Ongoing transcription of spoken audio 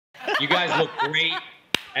You guys look great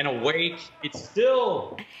and awake. It's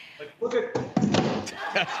still, like, look at,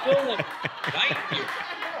 it's still like night here.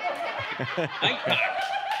 Nighttime.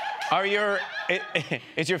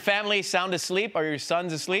 Is your family sound asleep? Are your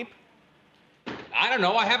sons asleep? I don't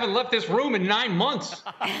know. I haven't left this room in 9 months.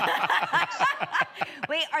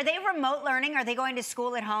 Wait, are they remote learning? Are they going to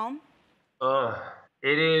school at home?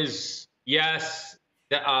 It is, yes.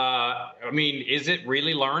 I mean, is it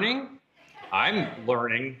really learning? I'm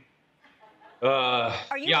learning.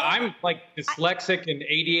 Yeah, I'm like dyslexic and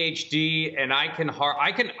ADHD, and I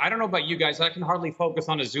don't know about you guys, I can hardly focus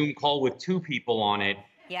on a Zoom call with 2 people on it,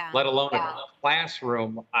 let alone a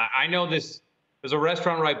classroom. I know there's a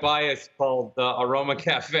restaurant right by us called the Aroma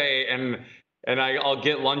Cafe, and I'll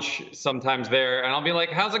get lunch sometimes there, and I'll be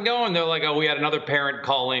like, how's it going? They're like, oh, we had another parent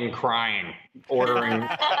call in crying, ordering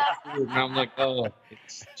food. And I'm like, oh,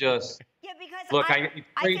 it's just, yeah, because look, it's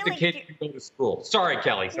great the kids can go to school. Sorry,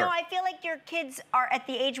 Kelly. Sorry. No, I feel like your kids are at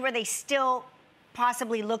the age where they still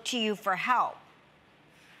possibly look to you for help.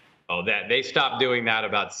 Oh, they stopped doing that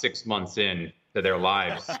about 6 months in to their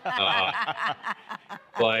lives.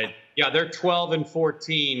 But yeah, they're 12 and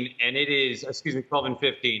 14, and it is, excuse me, 12 and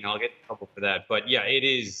 15. I'll get in trouble for that. But yeah, it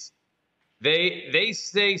is, they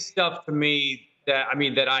say stuff to me that, I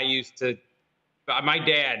mean, that I used to, my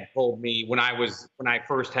dad told me when I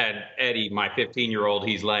first had Eddie, my 15-year-old,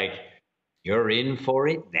 he's like, you're in for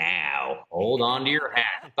it now. Hold on to your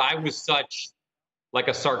hat. I was such like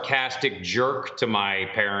a sarcastic jerk to my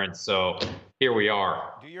parents, so here we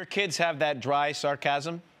are. Do your kids have that dry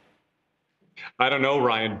sarcasm? I don't know,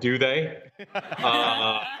 Ryan. Do they?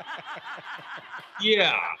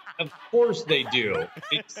 Yeah, of course they do.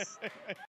 It's